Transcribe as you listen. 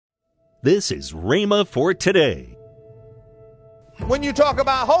This is Rhema for today. When you talk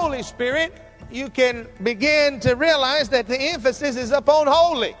about Holy Spirit, you can begin to realize that the emphasis is upon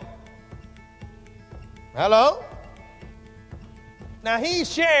holy. Hello? Now, he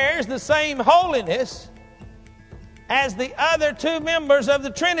shares the same holiness as the other two members of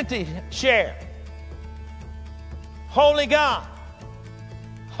the Trinity share. Holy God,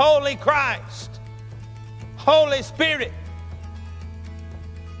 Holy Christ, Holy Spirit,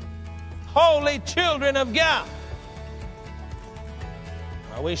 holy children of God.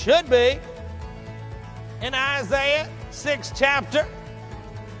 Well, we should be. In Isaiah 6th chapter,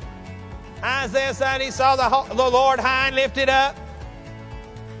 Isaiah said he saw the Lord high and lifted up,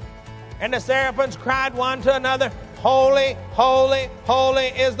 and the seraphims cried one to another, Holy, holy, holy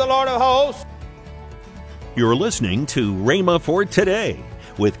is the Lord of hosts. You're listening to Rhema for Today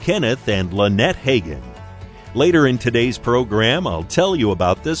with Kenneth and Lynette Hagin. Later in today's program, I'll tell you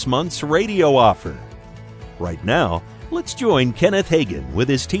about this month's radio offer. Right now, let's join Kenneth Hagin with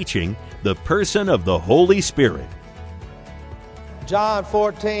his teaching, The Person of the Holy Spirit. John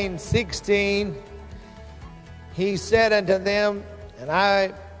 14:16, he said unto them, and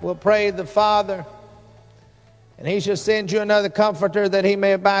I will pray the Father, and he shall send you another comforter, that he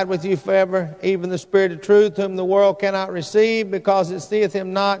may abide with you forever, even the Spirit of truth, whom the world cannot receive, because it seeth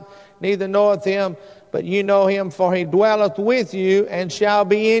him not, neither knoweth him, but you know him, for he dwelleth with you and shall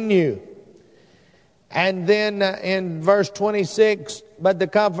be in you. And then in verse 26, but the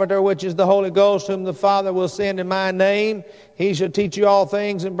Comforter, which is the Holy Ghost, whom the Father will send in my name, he shall teach you all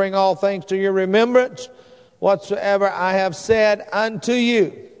things and bring all things to your remembrance, whatsoever I have said unto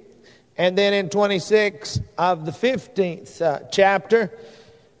you. And then in 26 of the 15th chapter,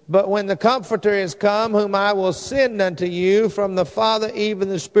 but when the Comforter is come, whom I will send unto you from the Father, even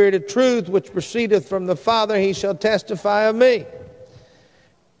the Spirit of truth, which proceedeth from the Father, he shall testify of me.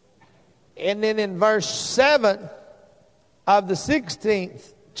 And then in verse 7 of the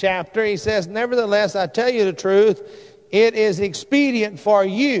 16th chapter, he says, nevertheless, I tell you the truth, it is expedient for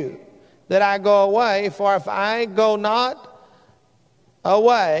you that I go away, for if I go not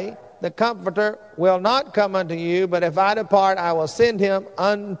away, the Comforter will not come unto you, but if I depart, I will send him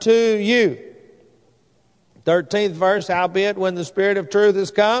unto you. 13th verse, howbeit when the Spirit of truth is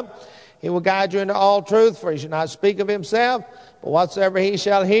come, he will guide you into all truth, for he shall not speak of himself, but whatsoever he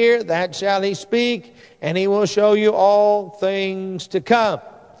shall hear, that shall he speak, and he will show you all things to come.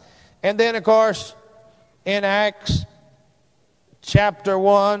 And then, of course, in Acts chapter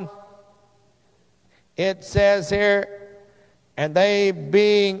 1, it says here, and they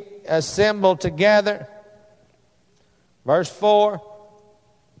being assembled together, verse 4,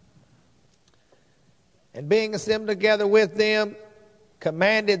 and being assembled together with them,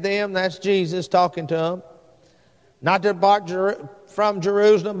 commanded them, that's Jesus talking to them, not to depart from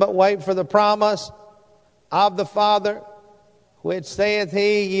Jerusalem, but wait for the promise of the Father, which saith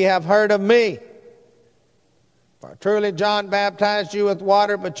he, ye have heard of me. For truly John baptized you with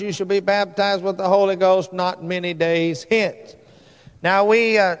water, but you shall be baptized with the Holy Ghost not many days hence. Now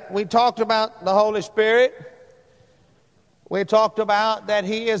we talked about the Holy Spirit. We talked about that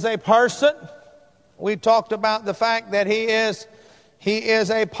he is a person. We talked about the fact that he is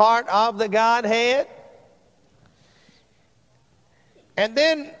a part of the Godhead. And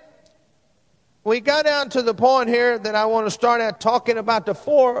then we got down to the point here that I want to start out talking about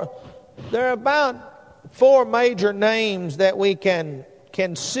there are about four major names that we can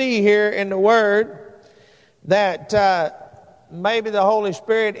see here in the Word that maybe the Holy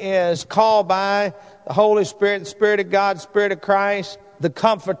Spirit is called by. The Holy Spirit, the Spirit of God, the Spirit of Christ, the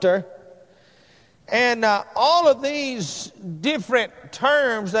Comforter. And all of these different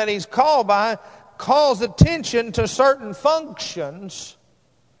terms that he's called by calls attention to certain functions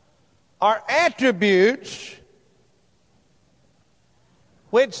or attributes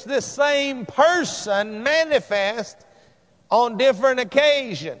which the same person manifests on different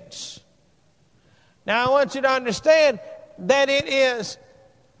occasions. Now I want you to understand that it is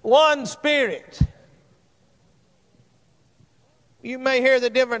one Spirit. You may hear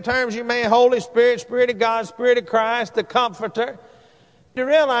the different terms. You may Holy Spirit, Spirit of God, Spirit of Christ, the Comforter. To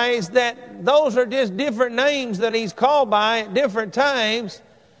realize that those are just different names that he's called by at different times.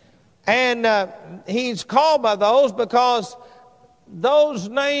 And he's called by those because those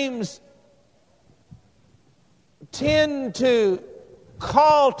names tend to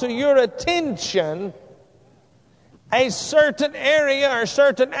call to your attention a certain area or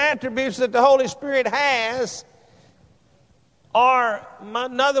certain attributes that the Holy Spirit has, or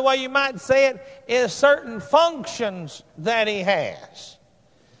another way you might say it is certain functions that he has.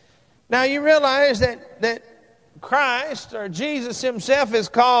 Now you realize that Christ or Jesus himself is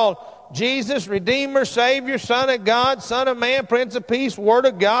called Jesus, Redeemer, Savior, Son of God, Son of Man, Prince of Peace, Word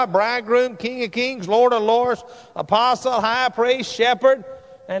of God, Bridegroom, King of Kings, Lord of Lords, Apostle, High Priest, Shepherd,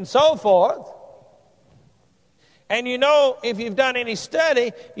 and so forth. And you know, if you've done any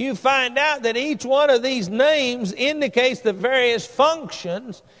study, you find out that each one of these names indicates the various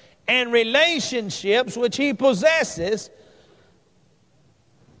functions and relationships which he possesses.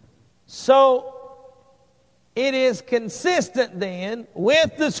 So it is consistent then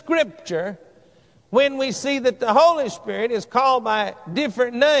with the Scripture when we see that the Holy Spirit is called by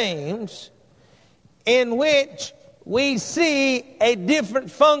different names in which we see a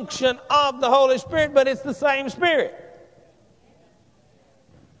different function of the Holy Spirit, but it's the same Spirit.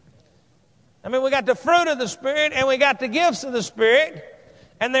 I mean, we got the fruit of the Spirit and we got the gifts of the Spirit,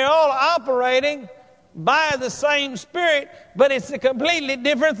 and they're all operating by the same Spirit, but it's a completely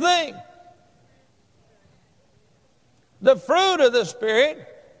different thing. The fruit of the Spirit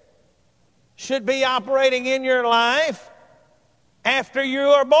should be operating in your life after you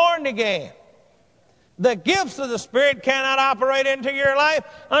are born again. The gifts of the Spirit cannot operate into your life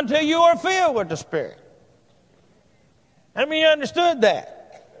until you are filled with the Spirit. I mean, you understood that.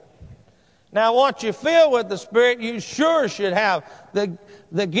 Now, once you're filled with the Spirit, you sure should have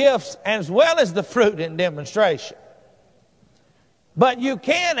the gifts as well as the fruit in demonstration. But you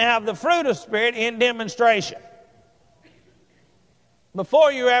can have the fruit of Spirit in demonstration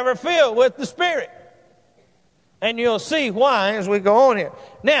before you're ever filled with the Spirit. And you'll see why as we go on here.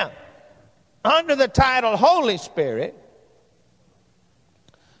 Now, under the title Holy Spirit,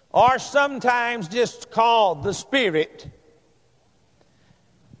 or sometimes just called the Spirit.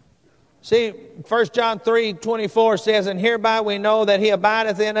 See, 1 John 3:24 says, "And hereby we know that he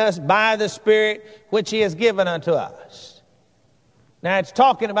abideth in us by the Spirit which he has given unto us." Now it's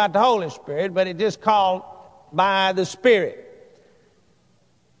talking about the Holy Spirit, but it just called by the Spirit.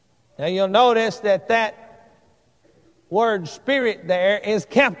 Now you'll notice that that word Spirit there is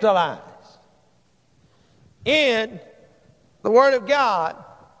capitalized. In the Word of God,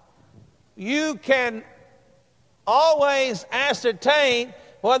 you can always ascertain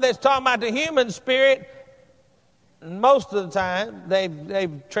whether it's talking about the human spirit. Most of the time,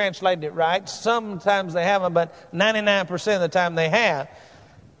 they've translated it right. Sometimes they haven't, but 99% of the time they have.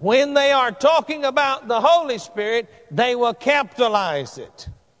 When they are talking about the Holy Spirit, they will capitalize it.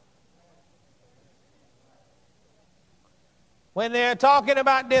 When they're talking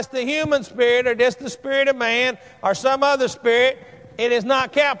about just the human spirit or just the spirit of man or some other spirit, it is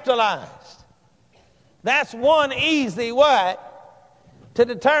not capitalized. That's one easy way to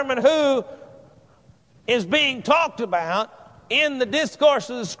determine who is being talked about in the discourse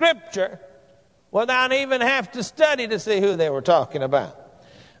of the Scripture without even have to study to see who they were talking about.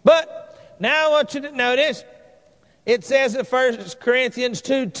 But now I want you to notice, it says in 1 Corinthians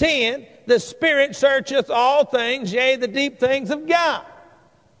 2:10, "The Spirit searcheth all things, yea, the deep things of God."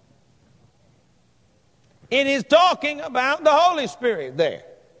 It is talking about the Holy Spirit there.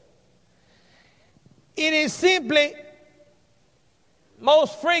 It is simply,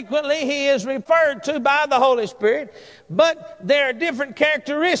 most frequently, he is referred to by the Holy Spirit, but there are different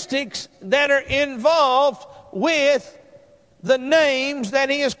characteristics that are involved with the names that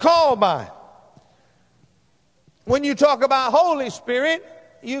he is called by. When you talk about Holy Spirit,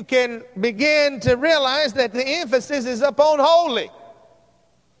 you can begin to realize that the emphasis is upon holy.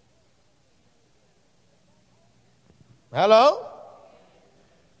 Hello?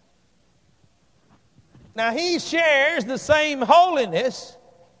 Now, he shares the same holiness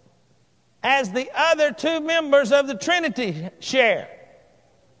as the other two members of the Trinity share.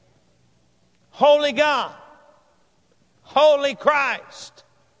 Holy God, Holy Christ,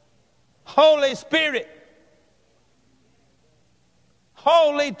 Holy Spirit,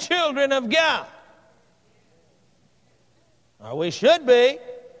 holy children of God. Or we should be.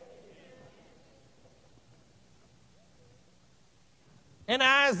 In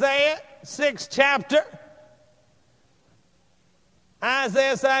Isaiah 6th chapter,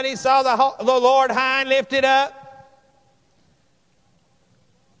 Isaiah said he saw the Lord high and lifted up,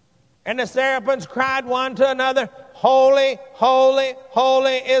 and the seraphims cried one to another, "Holy, holy,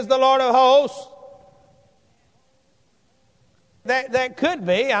 holy is the Lord of hosts." That could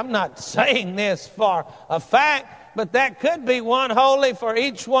be, I'm not saying this for a fact, but that could be one holy for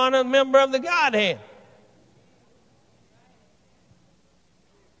each one a member of the Godhead.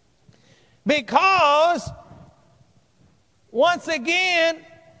 Because, once again,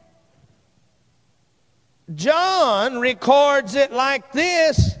 John records it like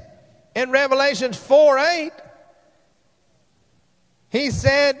this in Revelation 4:8. He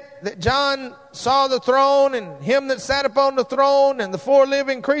said that John saw the throne and him that sat upon the throne, and the four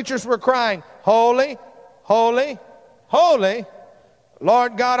living creatures were crying, Holy, holy, holy,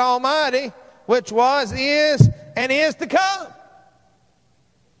 Lord God Almighty, which was, is, and is to come.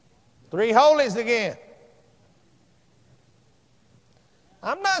 Three holies again.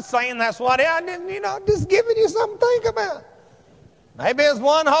 I'm not saying that's what I didn't, just giving you something to think about. Maybe there's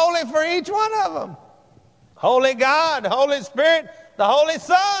one holy for each one of them. Holy God, Holy Spirit, the Holy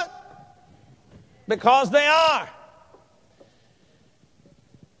Son. Because they are.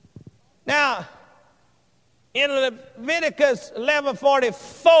 Now, in Leviticus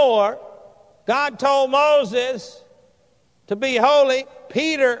 11:44, God told Moses to be holy.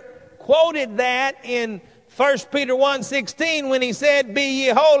 Peter quoted that in 1 Peter 1:16 when he said, Be ye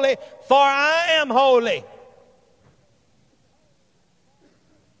holy, for I am holy.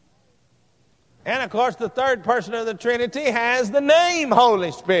 And of course, the third person of the Trinity has the name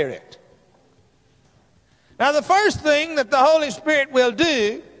Holy Spirit. Now, the first thing that the Holy Spirit will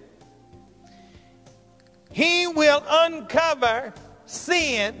do, He will uncover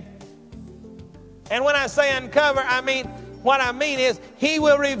sin. And when I say uncover, what I mean is He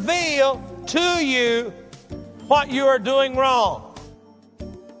will reveal to you what you are doing wrong.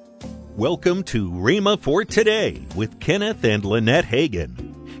 Welcome to Rhema for Today with Kenneth and Lynette Hagin.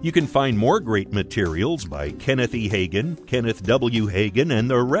 You can find more great materials by Kenneth E. Hagin, Kenneth W. Hagin, and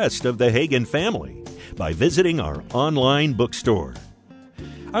the rest of the Hagin family by visiting our online bookstore.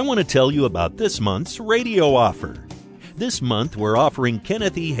 I want to tell you about this month's radio offer. This month we're offering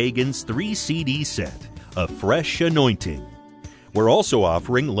Kenneth E. Hagin's 3-CD set, A Fresh Anointing. We're also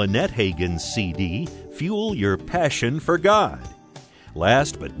offering Lynette Hagin's CD, Fuel Your Passion for God.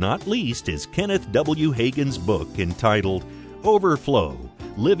 Last but not least is Kenneth W. Hagin's book entitled Overflow,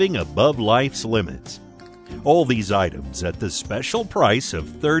 Living Above Life's Limits. All these items at the special price of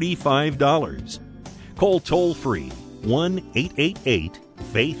 $35. Call toll-free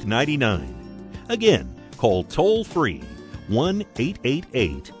 1-888-FAITH-99. Again, call toll-free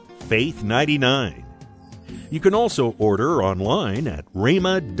 1-888-FAITH-99. You can also order online at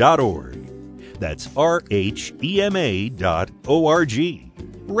rhema.org. That's RHEMA.org.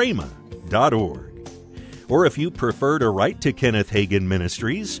 rhema.org. Or if you prefer to write to Kenneth Hagin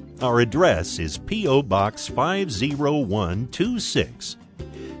Ministries, our address is P.O. Box 50126,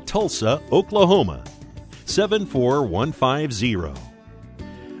 Tulsa, Oklahoma, 74150.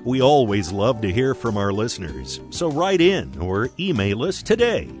 We always love to hear from our listeners, so write in or email us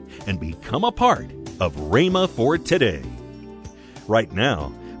today and become a part of Rhema for Today. Right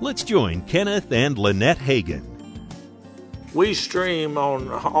now, let's join Kenneth and Lynette Hagin. We stream on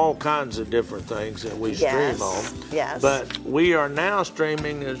all kinds of different things that we stream on. Yes. But we are now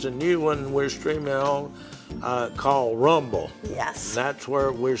streaming, there's a new one we're streaming on called Rumble. Yes. That's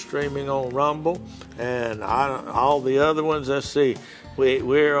where we're streaming on Rumble. And all the other ones, let's see.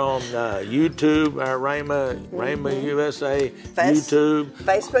 We're on YouTube, our Rhema USA, YouTube.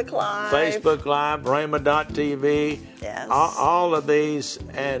 Facebook Live. Rhema.tv. Yes. All of these,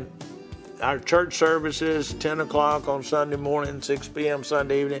 and our church services, 10 o'clock on Sunday morning, 6 p.m.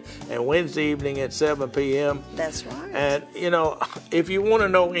 Sunday evening, and Wednesday evening at 7 p.m. That's right. And, if you want to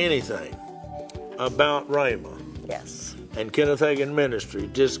know anything about Rhema yes. and Kenneth Hagin Ministry,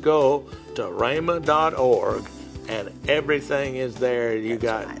 just go to rhema.org, and everything is there. You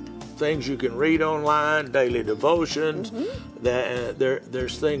got things you can read online, daily devotions.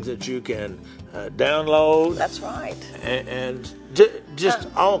 There's things that you can download. That's right. And just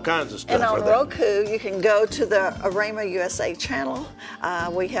all kinds of stuff. And on Roku, you can go to the Rhema USA channel.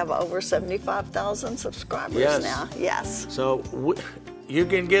 We have over 75,000 subscribers now. Yes. So you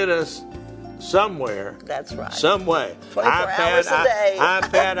can get us somewhere. That's right. Some way. 24 hours a day.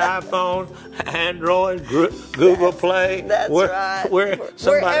 iPad, iPhone, Android, Google Play. That's right. We're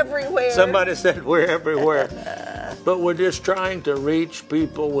everywhere. Somebody said we're everywhere. But we're just trying to reach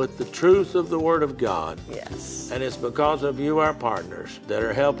people with the truth of the Word of God. Yes. And it's because of you, our partners, that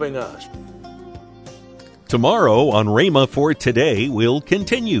are helping us. Tomorrow on Rhema for Today, we'll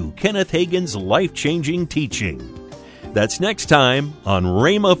continue Kenneth Hagin's life-changing teaching. That's next time on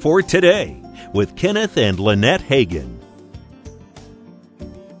Rhema for Today with Kenneth and Lynette Hagin.